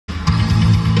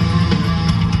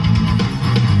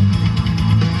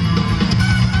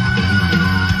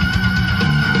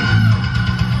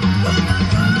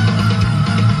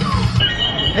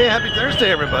happy Thursday,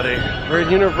 everybody. We're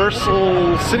at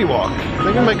Universal City Walk. I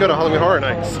think we might go to Halloween Horror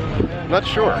Nights. Not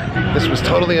sure. This was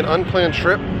totally an unplanned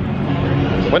trip.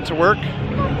 Went to work,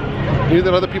 knew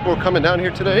that other people were coming down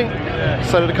here today,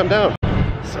 decided to come down.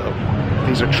 So,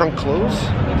 these are trunk clothes.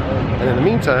 And in the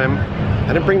meantime,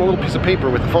 I didn't bring a little piece of paper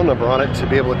with the phone number on it to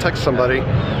be able to text somebody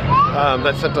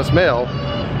that sent us mail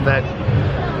that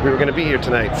we were going to be here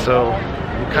tonight. So,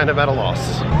 I'm kind of at a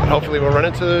loss. But hopefully we'll run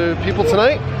into people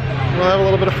tonight. We'll have a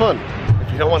little bit of fun.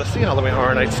 If you don't want to see Halloween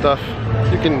Horror Night stuff,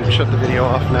 you can shut the video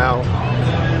off now.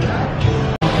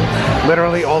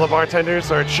 Literally all the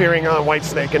bartenders are cheering on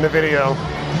Whitesnake in the video.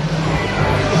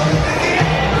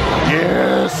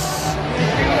 Yes!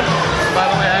 By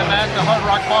the way, I'm at the Hard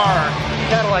Rock Bar.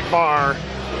 Cadillac Bar.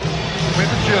 With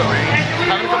the jury.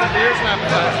 Having a couple beers and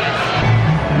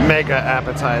appetizers. Mega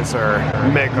appetizer.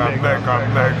 Mega.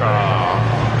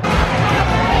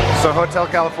 So Hotel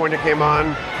California came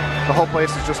on. The whole place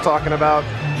is just talking about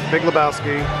Big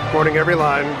Lebowski, quoting every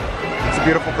line. It's a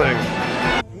beautiful thing.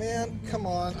 Man, come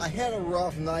on. I had a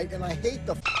rough night and I hate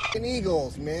the f***ing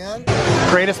Eagles, man.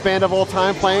 Greatest band of all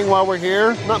time playing while we're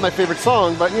here. Not my favorite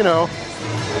song, but you know.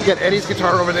 You got Eddie's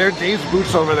guitar over there, Dave's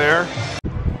boots over there.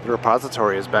 The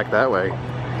repository is back that way.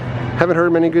 Haven't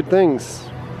heard many good things.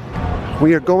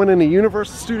 We are going into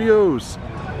Universal Studios.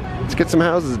 Let's get some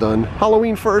houses done.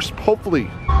 Halloween first, hopefully.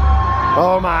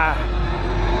 Oh my.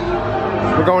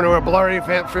 We're going to a blurry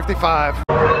Vamp 55.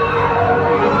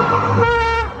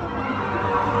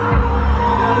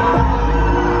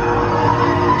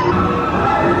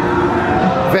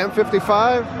 Vamp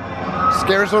 55?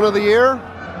 Scare Zone of the Year?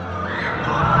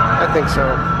 I think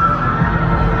so.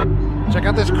 Check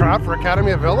out this crowd for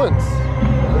Academy of Villains.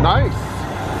 Nice.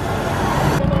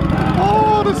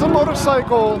 Oh, there's a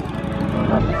motorcycle.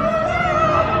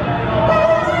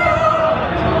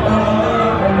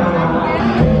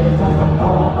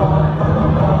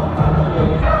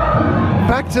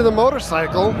 Back to the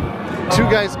motorcycle. Two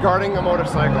guys guarding a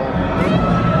motorcycle.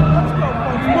 Let's go,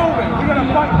 folks. Moving. We gotta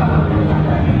fight.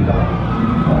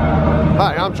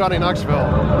 Hi, I'm Johnny Knoxville.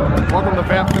 Welcome to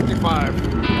Vamp 55.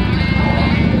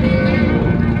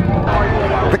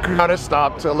 The crowd has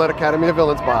stopped to let Academy of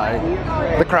Villains by.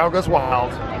 The crowd goes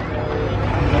wild.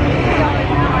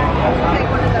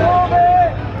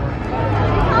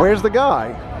 Where's the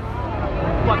guy?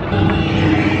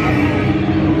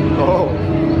 Oh.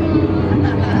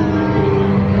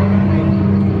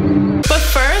 But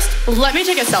first, let me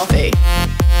take a selfie.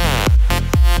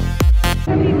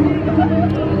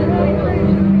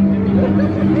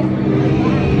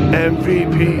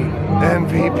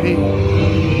 MVP.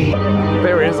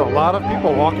 There is a lot of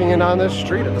people walking in on this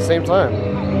street at the same time.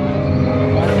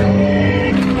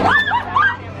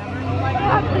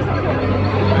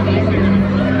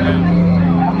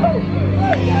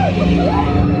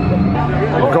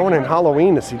 We're going in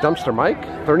Halloween to see Dumpster Mike.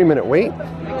 30-minute wait.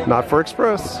 Not for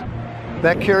Express.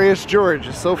 That Curious George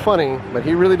is so funny, but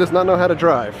he really does not know how to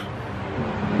drive.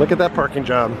 Look at that parking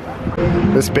job.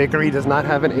 This bakery does not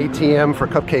have an ATM for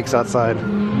cupcakes outside.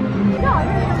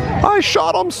 I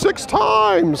shot him 6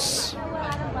 times!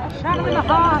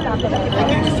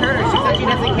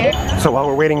 So while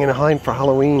we're waiting in line for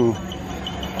Halloween,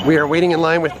 we are waiting in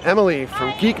line with Emily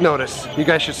from Geek Notice. You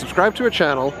guys should subscribe to her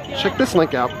channel. Check this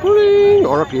link out. Bling!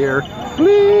 Or up here.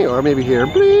 Bling! Or maybe here.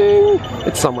 Bling!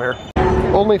 It's somewhere.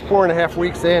 Only 4.5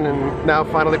 weeks in, and now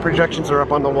finally projections are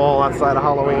up on the wall outside of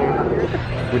Halloween.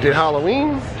 We did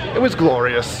Halloween. It was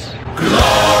glorious.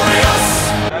 Glorious!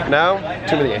 Now,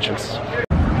 Tomb of the Ancients.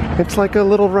 It's like a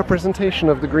little representation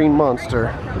of the green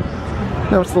monster.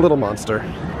 Now it's the little monster.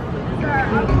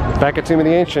 Back at Tomb of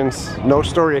the Ancients, no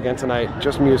story again tonight,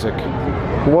 just music.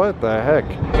 What the heck?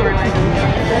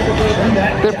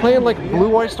 They're playing like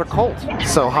Blue Oyster Cult.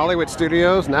 So Hollywood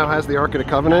Studios now has the Ark of the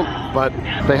Covenant, but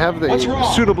they have the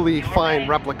suitably fine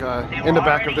replica in the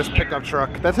back of this pickup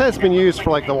truck that has been used for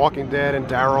like The Walking Dead and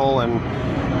Daryl and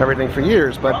everything for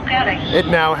years, but it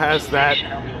now has that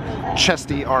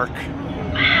chesty Ark.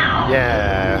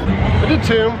 Yeah. I did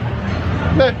Tomb.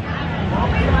 Meh.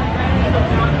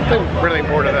 I'm really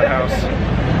bored of that house.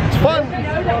 It's fun.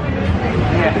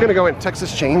 We're gonna go in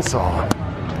Texas Chainsaw.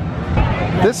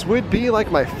 This would be like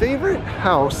my favorite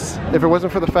house if it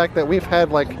wasn't for the fact that we've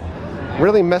had like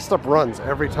really messed up runs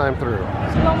every time through.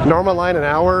 Normal line an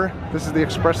hour, this is the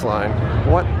express line.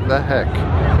 What the heck?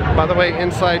 By the way,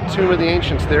 inside Tomb of the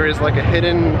Ancients there is like a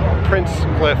hidden Prince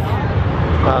glyph.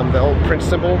 The old Prince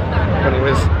symbol, when he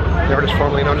was the artist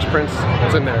formerly known as Prince,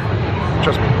 it's in there.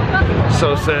 Trust me.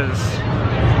 So says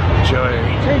Joy.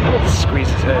 Squeeze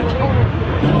his head.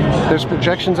 There's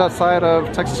projections outside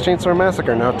of Texas Chainsaw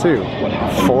Massacre now too.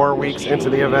 4 weeks into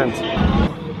the event.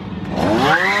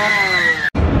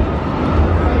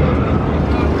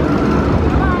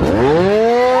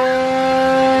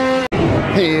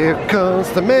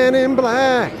 the man in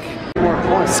black.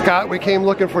 Scott, we came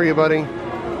looking for you, buddy.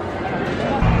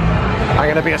 I'm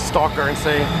gonna be a stalker and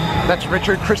say, that's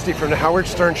Richard Christie from the Howard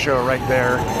Stern Show right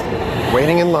there.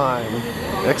 Waiting in line.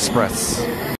 Express.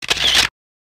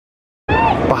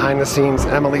 Behind the scenes,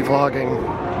 Emily vlogging.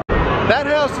 That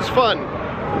house is fun.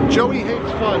 Joey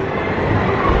hates fun.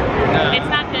 It's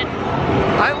not good.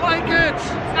 I like it.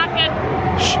 It's not good.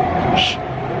 Shh, shh,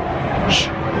 shh.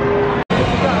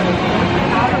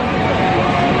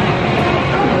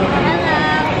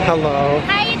 Hello. Hello.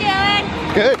 How you doing?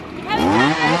 Good.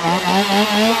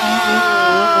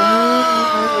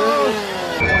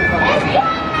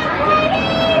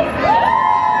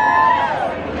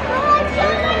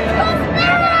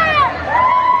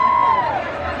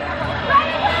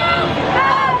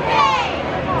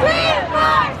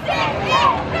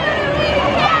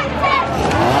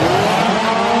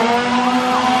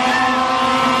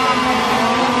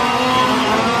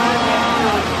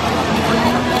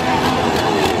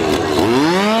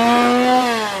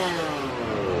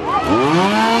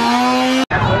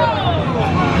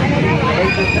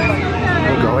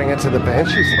 To the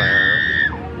Banshee's lair.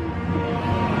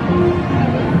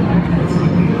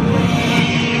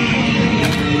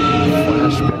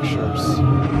 Flash pictures.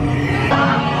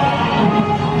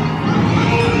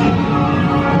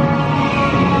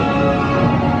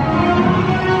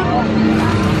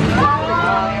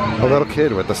 A little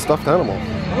kid with a stuffed animal.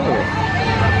 Oh.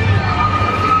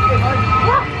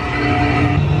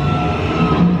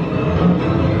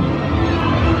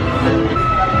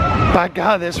 By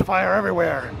God, there's fire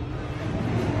everywhere.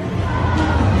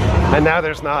 And now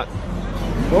there's not.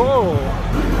 Whoa!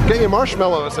 Get your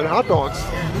marshmallows and hot dogs.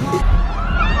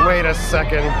 Wait a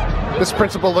second. This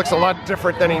principal looks a lot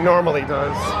different than he normally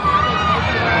does.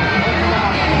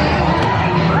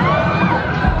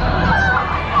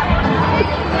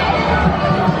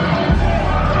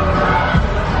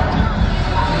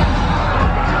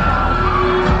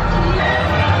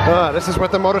 This is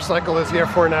what the motorcycle is here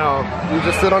for now. You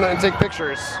just sit on it and take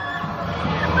pictures.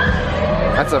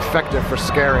 That's effective for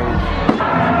scaring.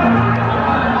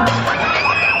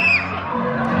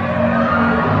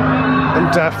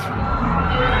 I'm deaf.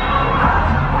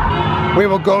 We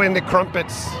will go into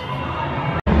crumpets.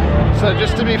 So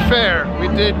just to be fair, we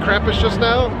did Krampus just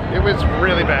now. It was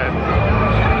really bad.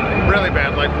 Really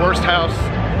bad, like worst house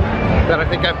that I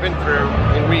think I've been through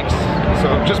in weeks.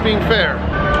 So just being fair.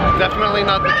 Definitely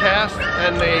not the cast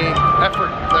and the effort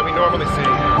that we normally see.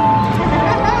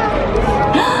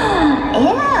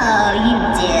 Ew, you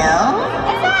do?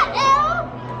 It's not ew!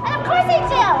 And of course I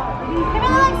do! He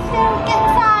really likes to get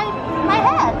inside my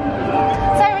head.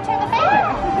 So I return the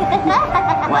favor.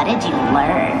 What did you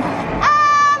learn?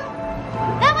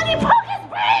 That when you poke his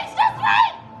brains just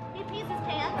right, he pees his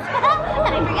pants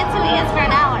and he forgets who he is for an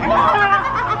hour.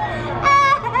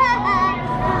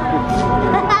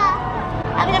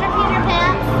 Have you ever peed your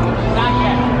pants? Not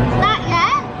yet. Not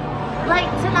yet? Like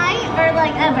tonight or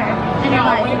like ever in your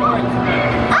life?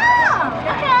 Oh,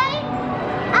 okay.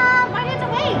 Why do you have to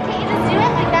wait? Can't you just do it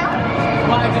like that?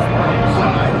 Well, I just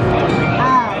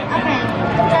oh, okay.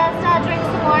 Just drink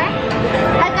some more.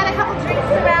 I've got a couple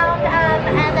drinks around,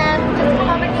 and then just come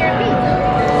over here and pee.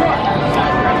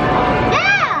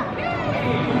 Yeah!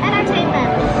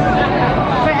 Entertainment.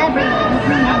 For everyone.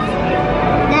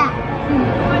 Yeah.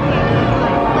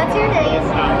 What's your name?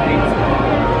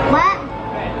 What?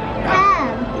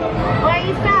 Ben. Where are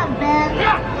you from, Ben?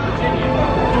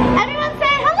 Everyone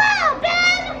say hello,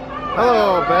 Ben!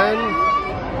 Hello, Ben.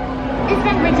 It's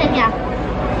from Virginia.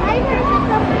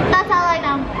 That's all I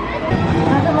know.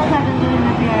 That's the most I've been doing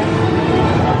up here.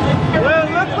 Well,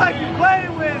 it looks like you play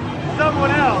with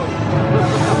someone else.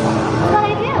 That's what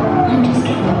I do. I'm just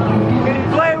kidding. Can you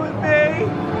play with me?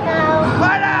 No.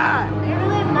 Why not? You're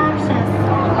really obnoxious.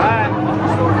 Alright.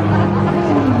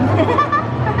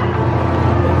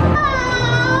 Oh,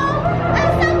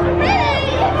 I'm so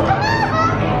pretty. Oh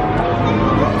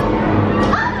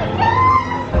my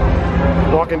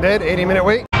God. Walking Dead, 80-minute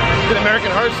wait. The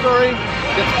American Horror Story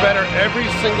gets better every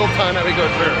single time that we go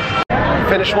through.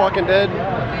 Finished Walking Dead.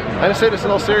 I say this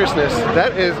in all seriousness,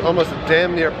 that is almost a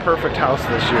damn near perfect house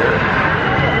this year.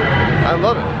 I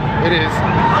love it. It is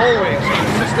always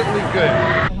consistently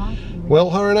good. Well,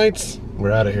 Horror Nights,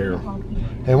 we're out of here.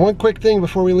 And one quick thing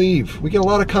before we leave. We get a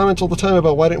lot of comments all the time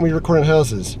about why didn't we record in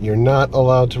houses. You're not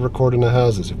allowed to record in the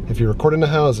houses. If you record in the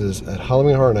houses at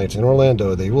Halloween Horror Nights in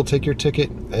Orlando, they will take your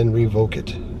ticket and revoke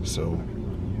it. So,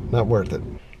 not worth it.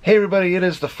 Hey everybody, it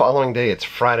is the following day. It's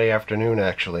Friday afternoon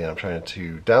actually. I'm trying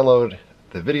to download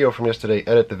the video from yesterday,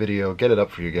 edit the video, get it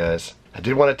up for you guys. I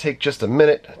did want to take just a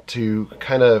minute to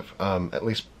kind of at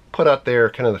least put out there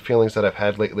kind of the feelings that I've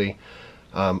had lately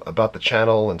about the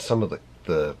channel and some of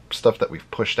the stuff that we've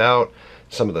pushed out,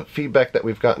 some of the feedback that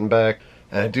we've gotten back.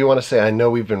 And I do want to say, I know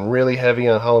we've been really heavy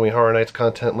on Halloween Horror Nights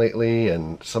content lately,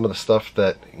 and some of the stuff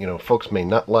that, you know, folks may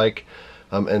not like.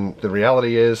 And the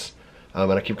reality is,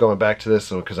 and I keep going back to this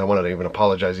because I wanted to even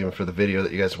apologize even for the video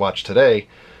that you guys watched today.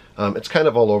 It's kind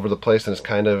of all over the place, and it's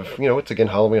kind of, you know, it's again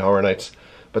Halloween Horror Nights.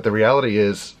 But the reality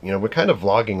is, you know, we're kind of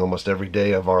vlogging almost every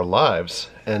day of our lives,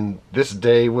 and this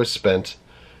day was spent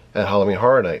at Halloween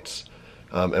Horror Nights.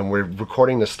 And we're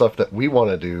recording the stuff that we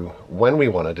want to do when we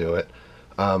want to do it.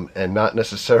 And not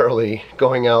necessarily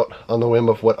going out on the whim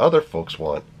of what other folks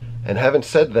want. And having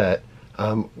said that,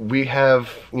 we have,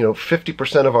 you know,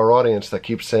 50% of our audience that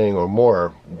keeps saying, or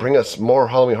more, bring us more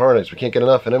Halloween Horror Nights, we can't get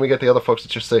enough. And then we get the other folks that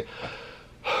just say,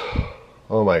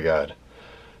 oh my God,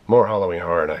 more Halloween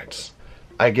Horror Nights.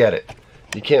 I get it.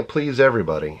 You can't please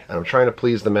everybody. And I'm trying to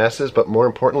please the masses, but more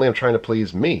importantly, I'm trying to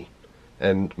please me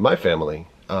and my family.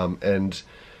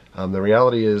 The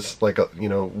reality is, like, you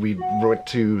know, we went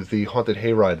to the Haunted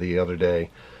Hayride the other day.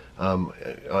 An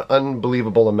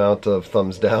unbelievable amount of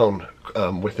thumbs down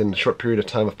within a short period of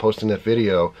time of posting that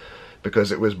video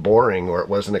because it was boring or it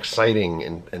wasn't exciting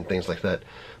and things like that.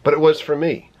 But it was for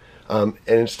me. And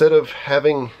instead of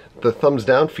having the thumbs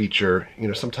down feature, you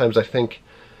know, sometimes I think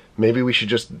maybe we should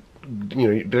just, you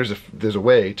know, there's a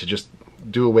way to just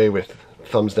do away with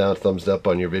thumbs down, thumbs up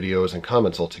on your videos and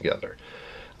comments altogether.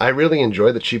 I really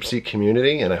enjoy the Cheap Seat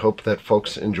community, and I hope that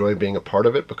folks enjoy being a part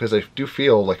of it, because I do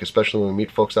feel like, especially when we meet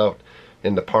folks out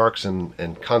in the parks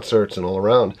and concerts and all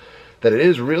around, that it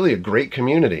is really a great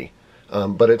community.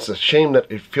 But it's a shame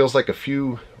that it feels like a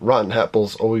few rotten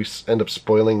apples always end up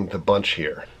spoiling the bunch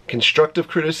here. Constructive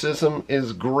criticism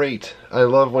is great. I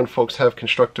love when folks have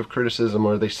constructive criticism,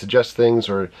 or they suggest things,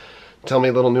 or tell me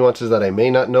little nuances that I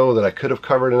may not know that I could have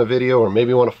covered in a video, or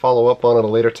maybe want to follow up on at a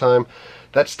later time.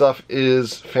 That stuff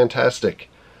is fantastic.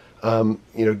 You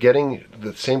know, getting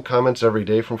the same comments every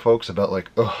day from folks about, like,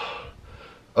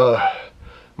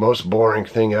 most boring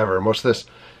thing ever, most of this.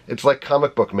 It's like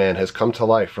Comic Book Man has come to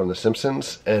life from The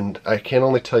Simpsons, and I can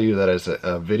only tell you that as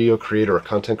a video creator, a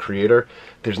content creator,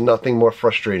 there's nothing more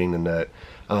frustrating than that.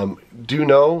 Do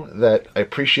know that I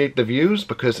appreciate the views,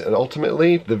 because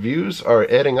ultimately the views are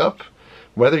adding up,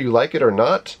 whether you like it or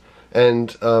not,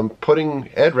 and putting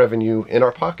ad revenue in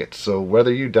our pockets. So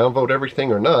whether you downvote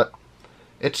everything or not,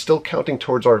 it's still counting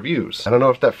towards our views. I don't know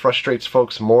if that frustrates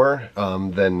folks more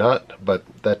than not, but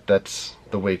that's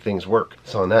the way things work.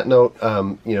 So on that note,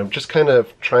 you know, just kind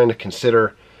of trying to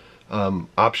consider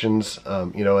options,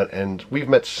 you know, and we've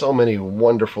met so many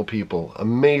wonderful people,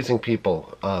 amazing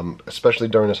people, especially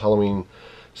during this Halloween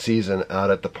season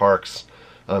out at the parks.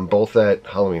 Both at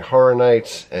Halloween Horror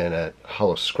Nights and at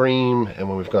Howl-O-Scream, and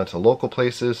when we've gone to local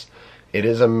places. It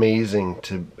is amazing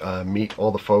to meet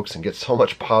all the folks and get so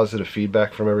much positive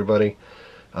feedback from everybody.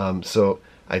 So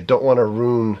I don't want to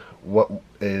ruin what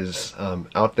is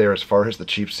out there as far as the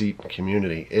Cheap Seat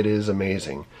community. It is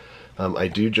amazing. I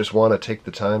do just want to take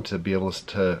the time to be able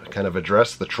to kind of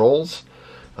address the trolls.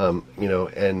 You know,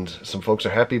 and some folks are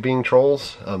happy being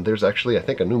trolls. There's actually, I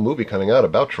think, a new movie coming out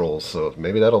about trolls, so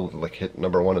maybe that'll like hit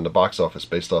 #1 in the box office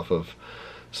based off of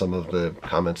some of the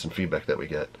comments and feedback that we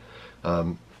get.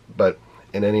 But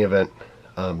in any event,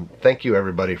 thank you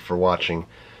everybody for watching,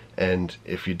 and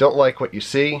if you don't like what you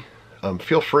see,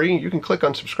 feel free, you can click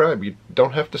unsubscribe. You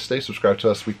don't have to stay subscribed to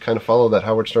us. We kind of follow that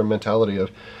Howard Stern mentality of,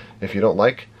 if you don't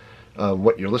like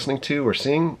what you're listening to or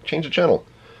seeing, change the channel.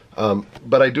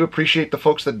 But I do appreciate the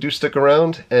folks that do stick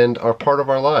around and are part of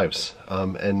our lives.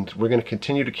 And we're going to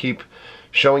continue to keep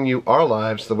showing you our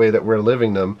lives the way that we're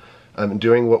living them, and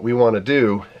doing what we want to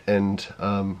do. And,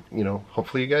 you know,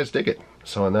 hopefully you guys dig it.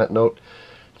 So on that note,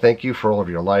 thank you for all of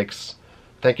your likes.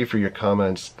 Thank you for your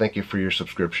comments. Thank you for your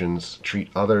subscriptions. Treat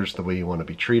others the way you want to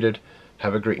be treated.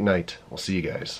 Have a great night. We'll see you guys.